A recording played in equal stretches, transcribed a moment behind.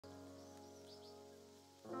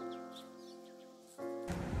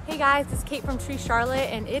guys, this is Kate from Tree Charlotte,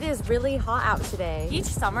 and it is really hot out today. Each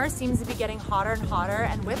summer seems to be getting hotter and hotter,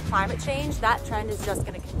 and with climate change, that trend is just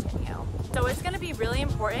going to continue. So it's going to be really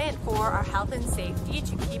important for our health and safety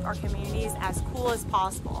to keep our communities as cool as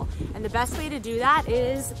possible. And the best way to do that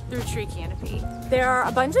is through tree canopy. There are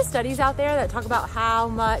a bunch of studies out there that talk about how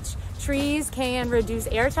much trees can reduce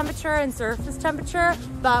air temperature and surface temperature,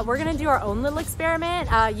 but we're going to do our own little experiment.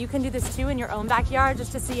 You can do this too in your own backyard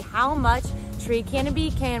just to see how much tree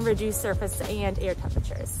canopy can reduce surface and air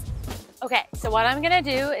temperatures. Okay, so what I'm gonna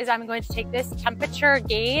do is I'm going to take this temperature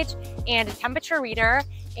gauge and a temperature reader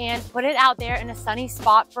and put it out there in a sunny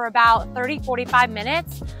spot for about 30-45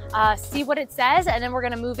 minutes, see what it says, and then we're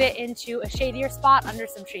gonna move it into a shadier spot under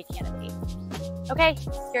some tree canopy. Okay,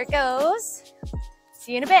 here it goes.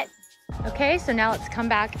 See you in a bit. Okay, so now let's come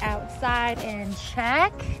back outside and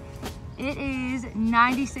check. It is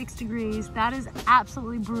 96 degrees. That is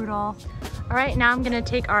absolutely brutal. All right, now I'm gonna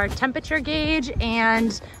take our temperature gauge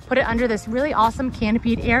and put it under this really awesome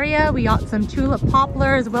canopied area. We got some tulip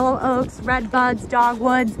poplars, willow oaks, redbuds,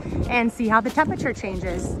 dogwoods, and see how the temperature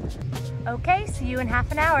changes. Okay, see you in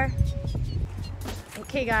half an hour.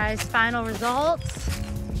 Okay guys, final results.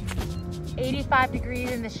 85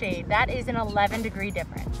 degrees in the shade. That is an 11-degree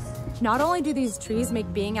difference. Not only do these trees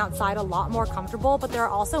make being outside a lot more comfortable, but there are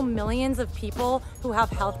also millions of people who have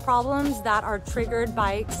health problems that are triggered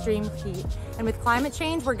by extreme heat. And with climate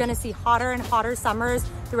change, we're gonna see hotter and hotter summers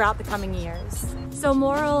throughout the coming years. So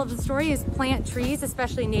moral of the story is plant trees,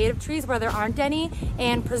 especially native trees where there aren't any,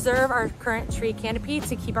 and preserve our current tree canopy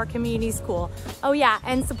to keep our communities cool. Oh yeah,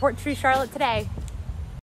 and support Tree Charlotte today.